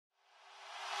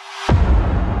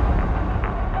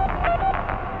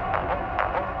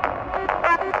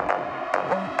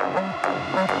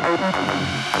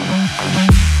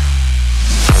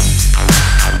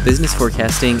Business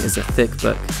forecasting is a thick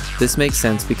book. This makes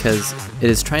sense because it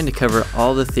is trying to cover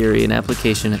all the theory and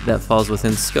application that falls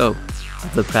within scope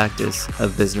of the practice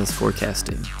of business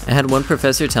forecasting. I had one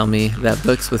professor tell me that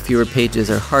books with fewer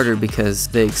pages are harder because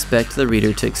they expect the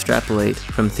reader to extrapolate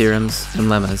from theorems and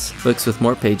lemmas. Books with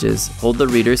more pages hold the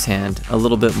reader's hand a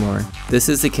little bit more. This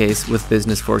is the case with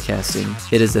business forecasting.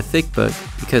 It is a thick book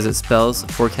because it spells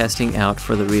forecasting out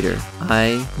for the reader.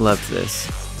 I loved this.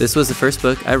 This was the first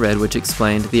book I read which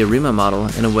explained the ARIMA model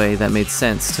in a way that made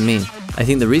sense to me. I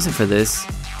think the reason for this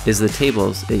is the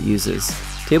tables it uses.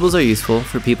 Tables are useful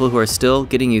for people who are still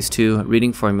getting used to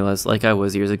reading formulas like I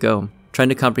was years ago. Trying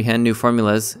to comprehend new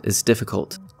formulas is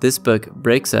difficult. This book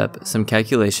breaks up some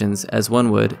calculations as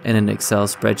one would in an Excel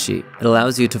spreadsheet. It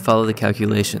allows you to follow the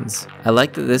calculations. I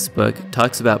like that this book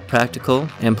talks about practical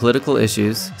and political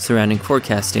issues surrounding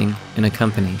forecasting in a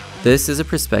company. This is a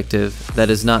perspective that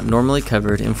is not normally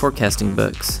covered in forecasting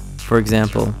books. For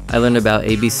example, I learned about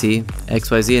ABC,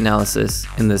 XYZ analysis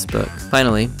in this book.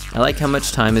 Finally, I like how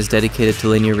much time is dedicated to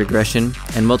linear regression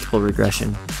and multiple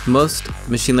regression. Most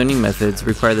machine learning methods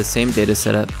require the same data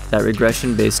setup that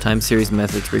regression-based time series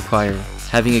methods require.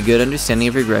 Having a good understanding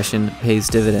of regression pays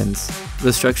dividends.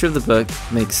 The structure of the book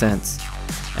makes sense.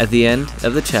 At the end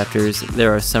of the chapters,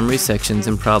 there are summary sections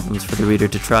and problems for the reader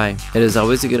to try. It is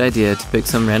always a good idea to pick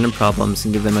some random problems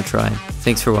and give them a try.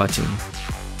 Thanks for watching.